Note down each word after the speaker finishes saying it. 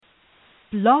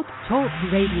Blog Talk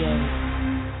Radio.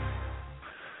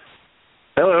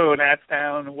 Hello, Nats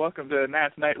Town. Welcome to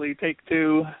Nats Nightly Take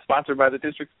 2, sponsored by the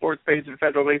District Sports page and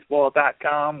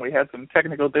FederalBaseball.com. We had some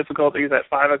technical difficulties at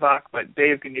 5 o'clock, but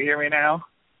Dave, can you hear me now?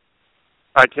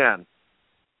 I can.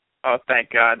 Oh,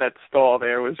 thank God. That stall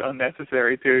there was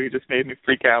unnecessary, too. You just made me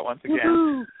freak out once again.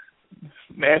 Woo-hoo.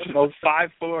 Nationals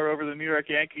 5-4 over the New York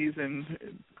Yankees in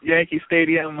Yankee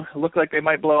Stadium. Looked like they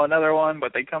might blow another one,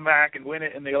 but they come back and win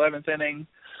it in the 11th inning.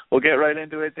 We'll get right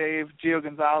into it, Dave. Gio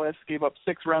Gonzalez gave up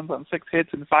 6 runs on 6 hits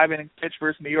in 5 innings pitched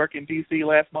versus New York and D.C.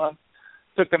 last month.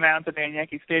 Took them out today in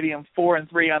Yankee Stadium,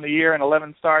 4-3 on the year in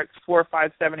 11 starts,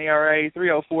 4.57 ERA,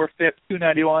 3.04 FIP,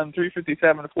 291,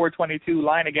 357, 422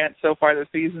 line against so far this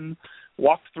season.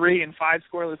 Walked 3 in 5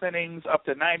 scoreless innings, up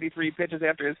to 93 pitches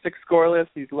after his 6 scoreless.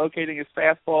 He's locating his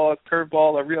fastball, his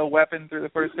curveball, a real weapon through the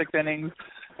first 6 innings.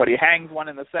 But he hangs one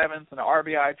in the 7th, and an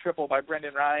RBI triple by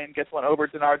Brendan Ryan gets one over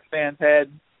Denard Span's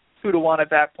head. 2-1 at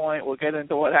that point. We'll get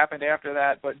into what happened after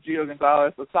that. But Gio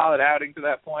Gonzalez, a solid outing to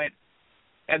that point.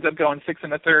 Ends up going 6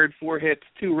 1/3, 4 hits,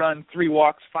 2 runs, 3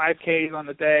 walks, 5 Ks on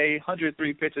the day,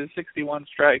 103 pitches, 61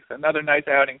 strikes. Another nice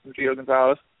outing from Gio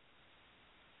Gonzalez.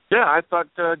 Yeah, I thought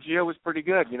Gio was pretty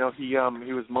good. You know, he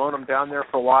was mowing them down there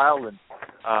for a while and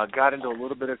got into a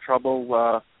little bit of trouble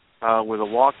with a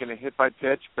walk and a hit by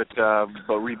pitch, but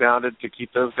rebounded to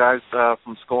keep those guys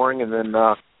from scoring, and then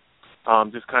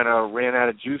just kind of ran out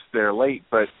of juice there late.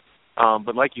 But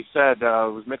like you said,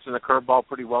 was mixing the curveball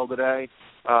pretty well today,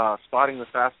 spotting the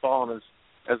fastball, and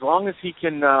as long as he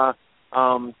can throw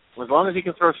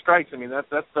strikes, I mean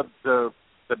that's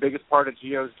the biggest part of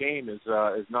Gio's game is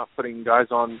not putting guys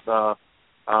on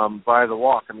by the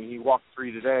walk. I mean, he walked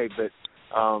 3 today,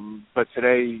 but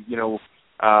today, you know,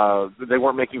 they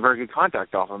weren't making very good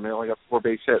contact off him. They only got 4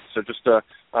 base hits. So just a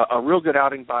real good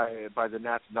outing by the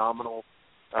Nats' nominal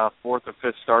 4th or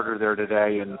 5th starter there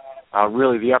today, and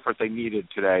really the effort they needed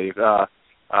today. You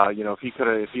know,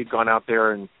 if he'd gone out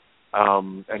there and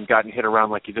gotten hit around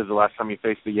like he did the last time he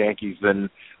faced the Yankees, then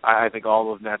I think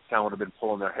all of Nats Town would have been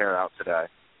pulling their hair out today.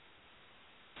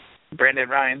 Brendan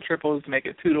Ryan triples to make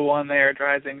it 2-1 there,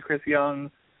 drives in Chris Young.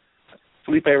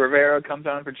 Felipe Rivera comes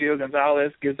on for Gio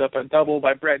Gonzalez, gives up a double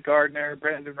by Brett Gardner.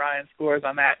 Brendan Ryan scores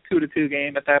on that 2-2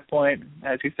 game at that point.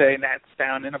 As you say, Nats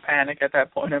down in a panic at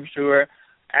that point, I'm sure.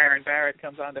 Aaron Barrett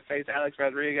comes on to face Alex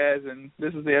Rodriguez, and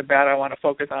this is the at-bat I want to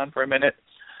focus on for a minute.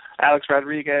 Alex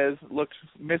Rodriguez looks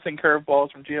missing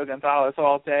curveballs from Gio Gonzalez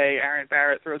all day. Aaron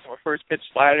Barrett throws him a first pitch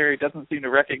slider. He doesn't seem to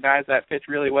recognize that pitch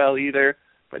really well either,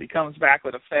 but he comes back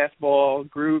with a fastball,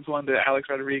 grooves one to Alex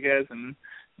Rodriguez, and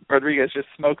Rodriguez just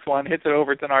smokes one, hits it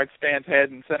over Denard Span's head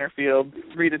in center field.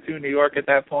 3-2 New York at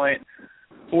that point.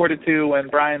 4-2 when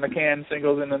Brian McCann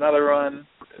singles in another run.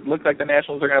 It looked like the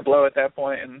Nationals are going to blow at that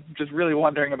point, and just really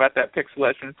wondering about that pick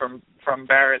selection from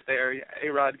Barrett there.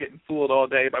 A-Rod getting fooled all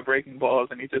day by breaking balls,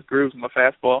 and he just grooves him a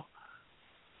fastball.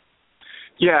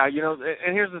 Yeah, you know,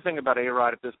 and here's the thing about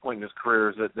A-Rod at this point in his career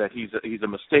is that he's a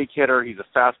mistake hitter, he's a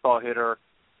fastball hitter.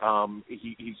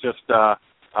 He's just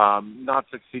not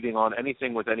succeeding on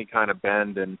anything with any kind of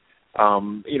bend, and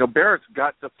you know, Barrett's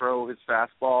got to throw his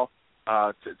fastball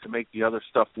to make the other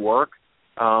stuff work.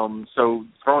 So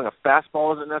throwing a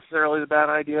fastball isn't necessarily the bad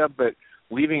idea, but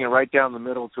leaving it right down the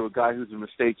middle to a guy who's a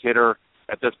mistake hitter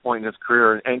at this point in his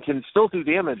career and can still do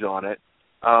damage on it,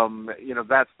 you know,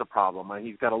 that's the problem.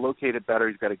 He's got to locate it better.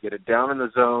 He's got to get it down in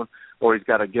the zone, or he's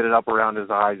got to get it up around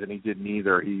his eyes, and he did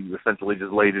neither. He essentially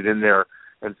just laid it in there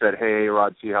and said, hey,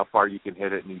 Rod, see how far you can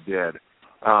hit it, and he did.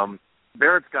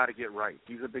 Barrett's got to get right.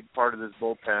 He's a big part of this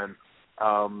bullpen,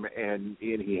 and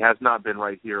he has not been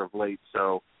right here of late.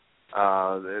 So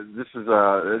this is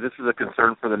a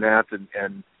concern for the Nats,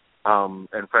 and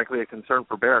frankly a concern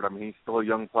for Barrett. I mean, he's still a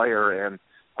young player, and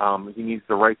he needs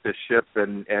to right this ship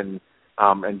and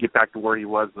get back to where he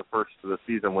was the first of the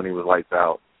season when he was lights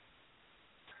out.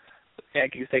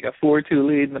 Yankees take a 4-2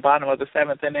 lead in the bottom of the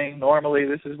 7th inning. Normally,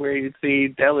 this is where you'd see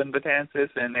Dellin Betances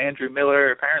and Andrew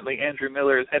Miller. Apparently, Andrew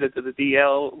Miller is headed to the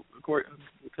DL,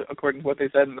 according to what they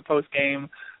said in the postgame.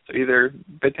 So either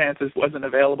Betances wasn't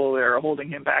available or holding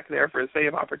him back there for a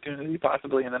save opportunity,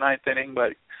 possibly in the 9th inning.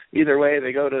 But either way,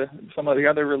 they go to some of the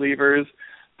other relievers.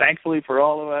 Thankfully for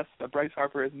all of us, Bryce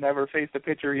Harper has never faced a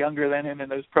pitcher younger than him in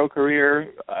his pro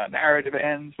career. Narrative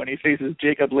ends when he faces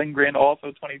Jacob Lindgren,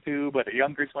 also 22, but a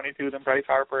younger 22 than Bryce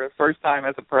Harper. First time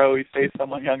as a pro, he's faced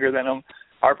someone younger than him.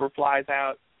 Harper flies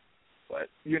out, but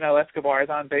Escobar is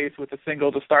on base with a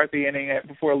single to start the inning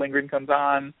before Lindgren comes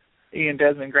on. Ian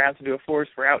Desmond grounds into a force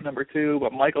for out number 2,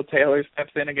 but Michael Taylor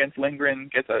steps in against Lindgren,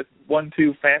 gets a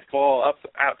 1-2 fastball up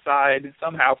outside,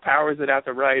 somehow powers it out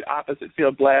to right, opposite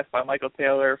field blast by Michael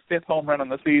Taylor, 5th home run on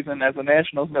the season. As the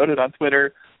Nationals noted on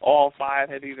Twitter, all 5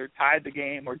 had either tied the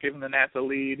game or given the Nats a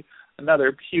lead.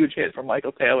 Another huge hit from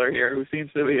Michael Taylor here, who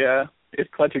seems to be,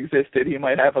 if clutch existed, he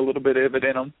might have a little bit of it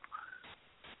in him.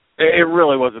 It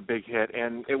really was a big hit,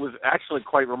 and it was actually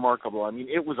quite remarkable. I mean,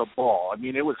 it was a ball. I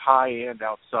mean, it was high and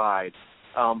outside,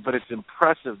 but it's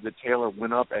impressive that Taylor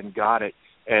went up and got it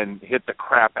and hit the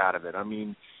crap out of it. I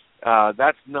mean,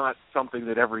 that's not something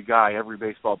that every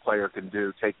baseball player can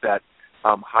do, take that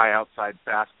high outside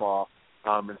fastball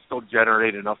and still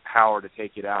generate enough power to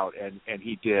take it out, and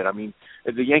he did. I mean,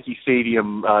 the Yankee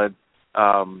Stadium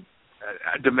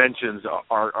dimensions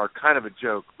are kind of a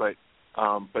joke, but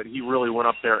he really went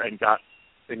up there and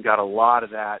got a lot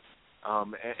of that,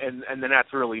 and the Nats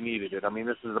really needed it. I mean,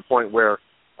 this is a point where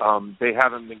they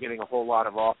haven't been getting a whole lot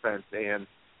of offense, and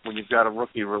when you've got a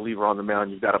rookie reliever on the mound,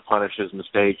 you've got to punish his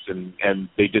mistakes, and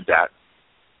they did that.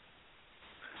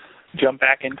 Jump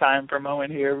back in time for a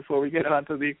moment here before we get on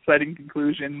to the exciting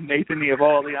conclusion. Nathan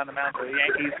Eovaldi on the mound for the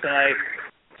Yankees tonight.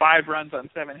 5 runs on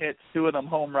 7 hits, 2 of them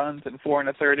home runs, and 4 in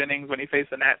the third innings when he faced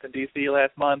the Nats in D.C.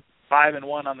 last month.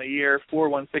 5-1 on the year,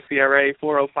 4.16 ERA,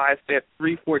 4.05 FIP,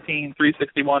 3.14,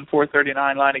 3.61,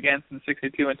 4.39 line against, and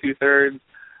 62 2/3.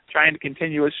 Trying to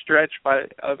continue a stretch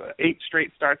of 8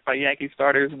 straight starts by Yankee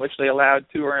starters in which they allowed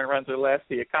 2 earned runs or less.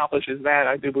 He accomplishes that,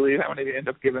 I do believe. How many did he end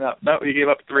up giving up? No, he gave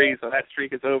up 3, so that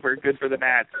streak is over. Good for the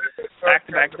Nats.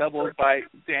 Back-to-back doubles by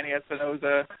Danny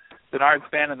Espinosa. Denard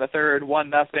Span in the third,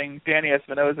 1-0. Danny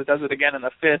Espinosa does it again in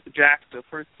the 5th. Jacks the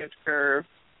first pitch curve.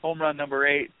 Home run number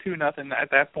 8, 2-0 at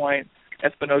that point.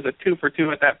 Espinosa 2 for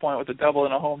 2 at that point with a double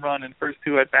and a home run in first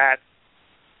 2 at bats.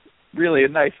 Really a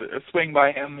nice swing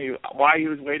by him. Why he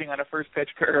was waiting on a first pitch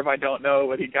curve, I don't know,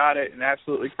 but he got it and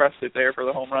absolutely crushed it there for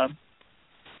the home run.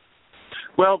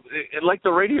 Well, like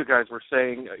the radio guys were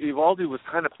saying, Eovaldi was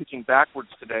kind of pitching backwards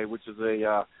today, which is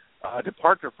a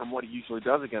departure from what he usually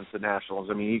does against the Nationals.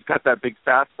 I mean, he's got that big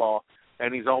fastball,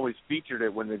 and he's always featured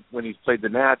it when he's played the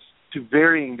Nats to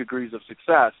varying degrees of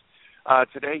success.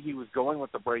 Today he was going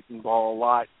with the breaking ball a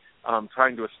lot,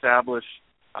 trying to establish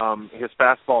his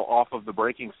fastball off of the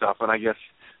breaking stuff. And I guess,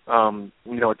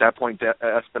 at that point,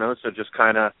 Espinosa just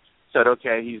kind of said,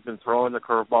 okay, he's been throwing the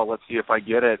curveball, let's see if I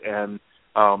get it. And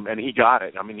he got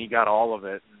it. I mean, he got all of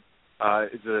it.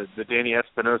 The Danny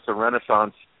Espinosa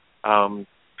Renaissance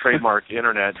trademark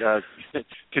internet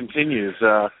continues. His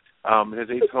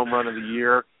 8th home run of the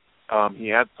year. He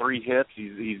had 3 hits.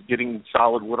 He's getting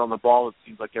solid wood on the ball, it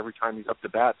seems like, every time he's up to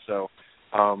bat. So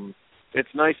it's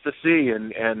nice to see.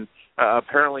 And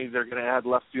apparently they're going to add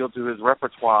left field to his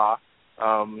repertoire.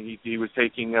 He was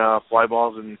taking fly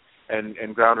balls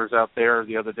and grounders out there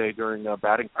the other day during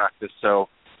batting practice. So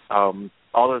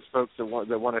all those folks that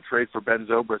want to trade for Ben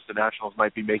Zobrist, the Nationals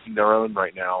might be making their own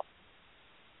right now.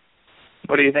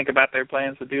 What do you think about their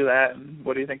plans to do that, and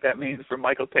what do you think that means for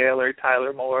Michael Taylor,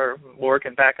 Tyler Moore? Moore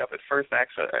can back up at first,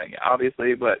 actually,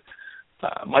 obviously, but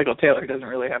Michael Taylor doesn't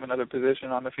really have another position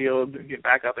on the field. Get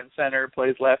back up in center,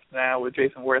 plays left now with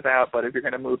Jason Worth out, but if you're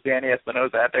going to move Danny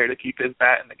Espinosa out there to keep his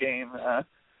bat in the game, going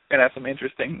to have some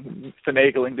interesting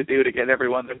finagling to do to get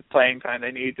everyone the playing time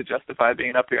they need to justify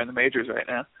being up here in the majors right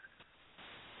now.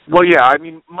 Well, yeah, I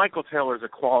mean, Michael Taylor's a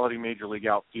quality major league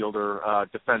outfielder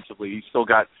defensively. He's still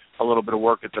got a little bit of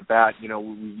work at the bat. You know,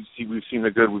 we've seen the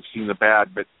good, we've seen the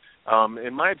bad, but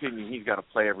in my opinion, he's got to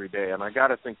play every day, and I got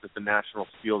to think that the Nationals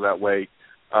feel that way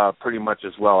pretty much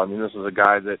as well. I mean, this is a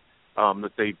guy that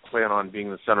they plan on being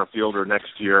the center fielder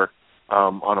next year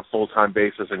on a full-time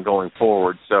basis and going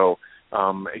forward. So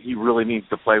he really needs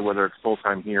to play, whether it's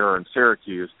full-time here or in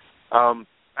Syracuse.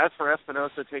 As for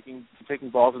Espinosa taking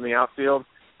balls in the outfield,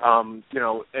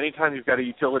 anytime you've got a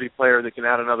utility player that can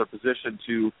add another position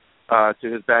to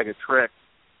his bag of tricks,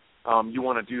 you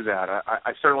want to do that.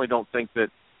 I certainly don't think that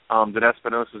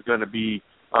Espinosa is going to be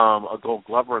a Gold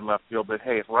Glover in left field, but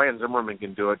hey, if Ryan Zimmerman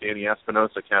can do it, Danny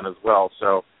Espinosa can as well.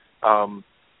 So,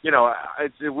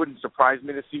 it wouldn't surprise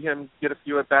me to see him get a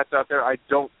few at bats out there. I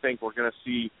don't think we're going to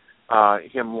see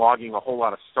him logging a whole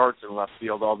lot of starts in left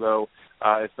field, although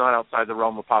it's not outside the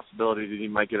realm of possibility that he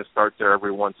might get a start there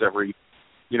every 2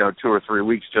 or 3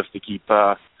 weeks just to keep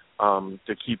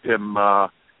him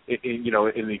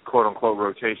in the quote unquote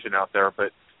rotation out there.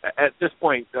 But at this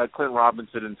point, Clint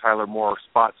Robinson and Tyler Moore are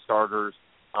spot starters.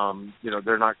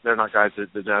 They're not guys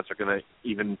that the Nats are going to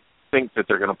even think that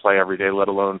they're going to play every day, let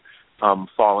alone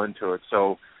fall into it.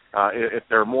 So if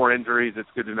there are more injuries, it's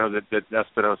good to know that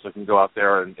Espinosa can go out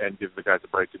there and give the guys a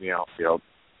break in the outfield.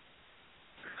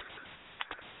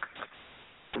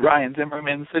 Ryan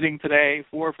Zimmerman sitting today,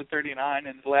 4 for 39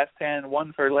 in his last 10,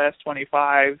 1 for the last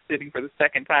 25, sitting for the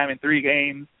second time in 3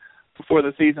 games. Before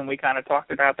the season, we kind of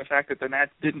talked about the fact that the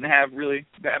Nats didn't have really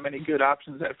that many good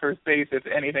options at first base if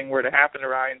anything were to happen to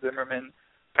Ryan Zimmerman.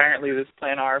 Apparently, this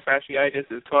plantar fasciitis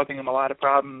is causing him a lot of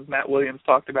problems. Matt Williams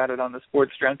talked about it on the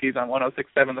Sports Junkies on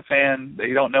 106.7 The Fan.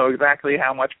 They don't know exactly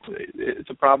how much it's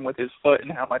a problem with his foot and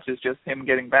how much is just him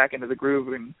getting back into the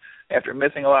groove and after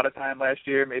missing a lot of time last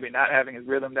year, maybe not having his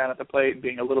rhythm down at the plate and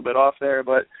being a little bit off there.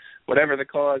 But whatever the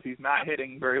cause, he's not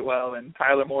hitting very well, and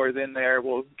Tyler Moore is in there.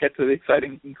 We'll get to the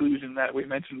exciting conclusion that we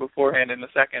mentioned beforehand in a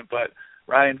second, but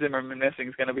Ryan Zimmerman missing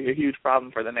is going to be a huge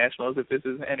problem for the Nationals if this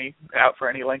is out for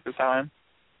any length of time.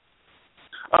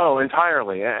 Oh,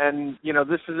 entirely. And,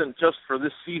 this isn't just for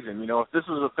this season. If this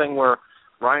is a thing where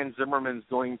Ryan Zimmerman's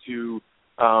going to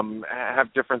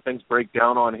have different things break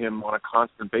down on him on a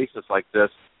constant basis like this,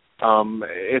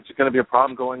 it's going to be a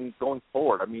problem going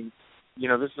forward. I mean,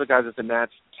 this is a guy that the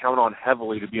Nats count on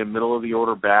heavily to be a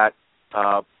middle-of-the-order bat,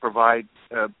 provide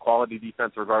quality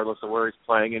defense regardless of where he's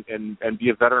playing, and be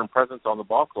a veteran presence on the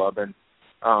ball club. And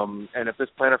if this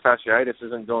plantar fasciitis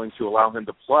isn't going to allow him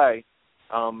to play,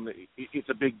 it's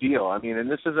a big deal. I mean,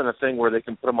 and this isn't a thing where they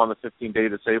can put him on the 15-day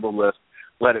disabled list,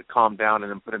 let it calm down,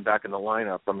 and then put him back in the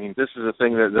lineup. I mean, this is a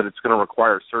thing that it's going to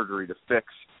require surgery to fix,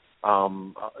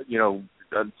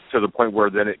 to the point where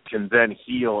then it can then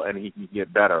heal and he can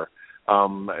get better.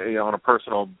 On a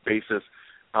personal basis,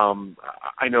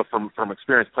 I know from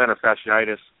experience, plantar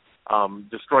fasciitis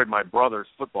destroyed my brother's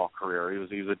football career. He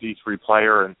was a D3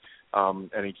 player,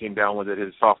 and he came down with it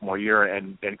his sophomore year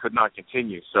and could not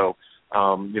continue. So,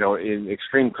 in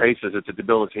extreme cases, it's a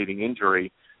debilitating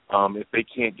injury. If they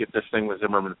can't get this thing with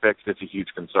Zimmerman fixed, it's a huge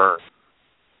concern.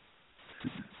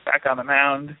 Back on the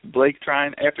mound, Blake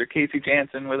Trine after Casey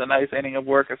Janssen with a nice inning of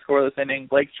work, a scoreless inning.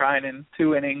 Blake Trine in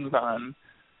 2 innings on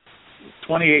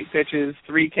 28 pitches,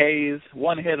 3 Ks,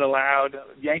 1 hit allowed.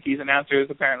 Yankees announcers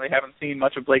apparently haven't seen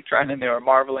much of Blake Trine, and they were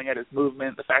marveling at his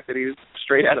movement. The fact that he's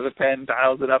straight out of the pen,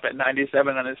 dials it up at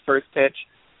 97 on his first pitch.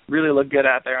 Really looked good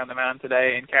out there on the mound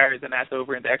today and carried the Nats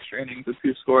over into extra innings with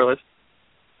 2 scoreless.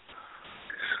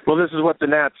 Well, this is what the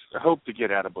Nats hope to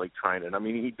get out of Blake Trinan. I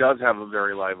mean, he does have a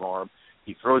very live arm.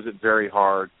 He throws it very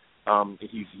hard.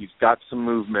 He's got some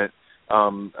movement.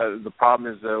 The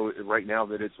problem is, though, right now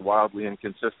that it's wildly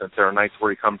inconsistent. There are nights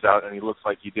where he comes out and he looks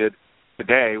like he did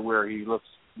today, where he looks,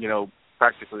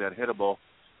 practically unhittable.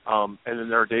 And then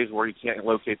there are days where he can't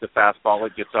locate the fastball.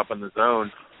 It gets up in the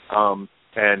zone.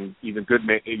 And even good,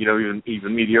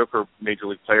 even mediocre major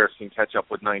league players can catch up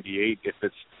with 98 if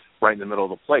it's right in the middle of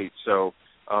the plate. So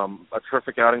a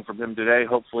terrific outing from him today.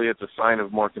 Hopefully it's a sign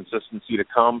of more consistency to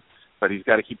come, but he's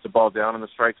got to keep the ball down in the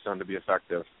strike zone to be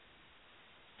effective.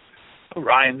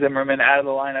 Ryan Zimmerman out of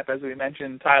the lineup, as we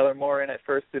mentioned. Tyler Moore in at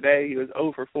first today. He was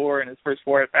 0 for 4 in his first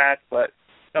 4 at-bats, but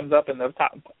comes up in the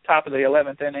top of the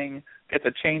 11th inning, gets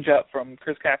a changeup from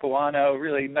Chris Capuano.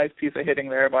 Really nice piece of hitting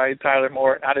there by Tyler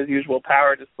Moore. Not his usual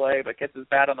power display, but gets his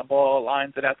bat on the ball,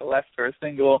 lines it out the left for a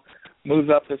single, moves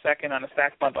up to second on a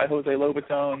sac bunt by Jose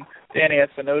Lobaton. Danny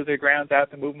Espinosa grounds out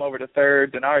to move him over to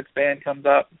third. Denard Span comes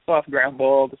up, soft ground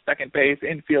ball to second base,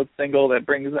 infield single that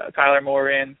brings Tyler Moore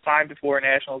in. 5-4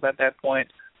 Nationals at that point.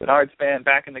 Denard Span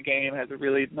back in the game, has a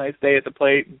really nice day at the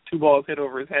plate. 2 balls hit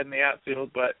over his head in the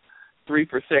outfield, but 3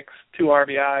 for 6, 2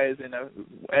 RBIs, and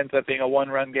ends up being a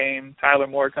 1-run game. Tyler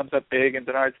Moore comes up big, and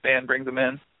Denard Span brings him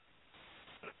in.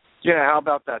 Yeah, how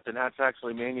about that? The Nats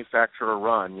actually manufactured a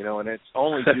run, and it's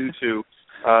only due to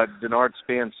Denard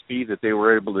Span's speed that they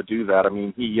were able to do that. I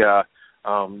mean, he, knew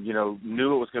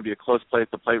it was going to be a close play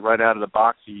at the plate right out of the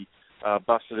box. He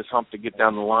busted his hump to get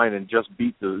down the line and just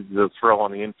beat the throw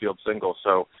on the infield single.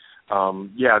 So,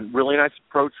 really nice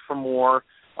approach from Moore.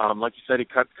 Like you said, he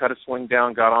cut a swing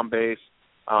down, got on base.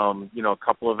 A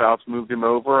couple of outs moved him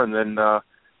over, and then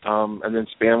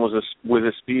Span with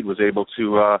his speed was able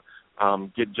to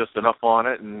get just enough on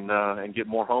it and get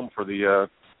more home for the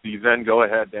then go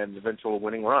ahead and eventual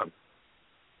winning run.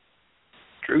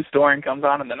 Drew Storen comes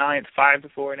on in the 9th,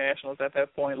 5-4 Nationals at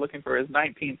that point, looking for his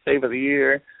 19th save of the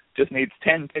year. Just needs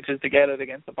 10 pitches to get it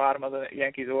against the bottom of the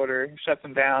Yankees order. Shuts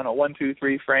him down, a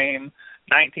 1-2-3 frame,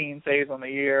 19 saves on the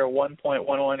year,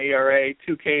 1.11 ERA,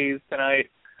 2 Ks tonight.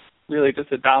 Really just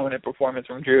a dominant performance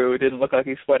from Drew. It didn't look like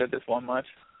he sweated this one much.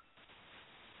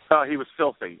 He was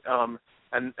filthy.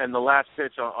 And the last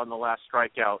pitch on the last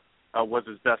strikeout was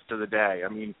his best of the day.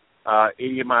 I mean,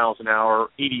 88 miles an hour,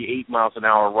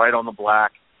 right on the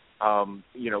black.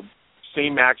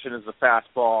 Same action as the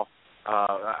fastball.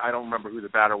 I don't remember who the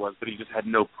batter was, but he just had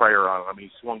no prayer on him. I mean,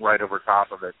 he swung right over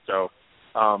top of it. So,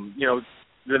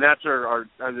 the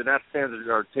Nats fans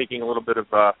are taking a little bit of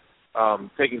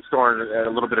taking Storen a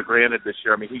little bit of granted this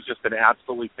year. I mean, he's just been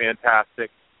absolutely fantastic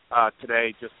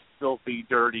today, just filthy,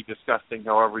 dirty, disgusting,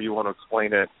 however you want to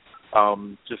explain it.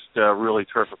 Just a really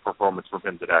terrific performance from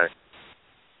him today.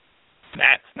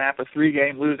 Nats snap a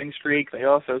 3-game losing streak. They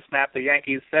also snapped the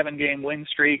Yankees' 7-game win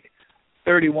streak,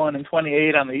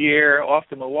 31-28 on the year, off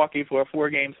to Milwaukee for a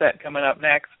 4-game set coming up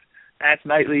next. Nats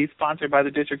Nightly, sponsored by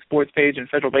the District Sports page in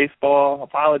Federal Baseball.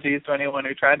 Apologies to anyone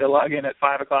who tried to log in at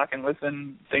 5 o'clock and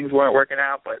listen. Things weren't working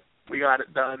out, but we got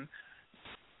it done.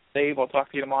 Dave, I'll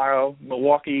talk to you tomorrow.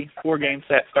 Milwaukee, 4-game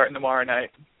set starting tomorrow night.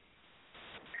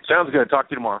 Sounds good. Talk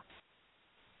to you tomorrow.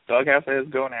 Doghouse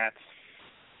says, go Nats.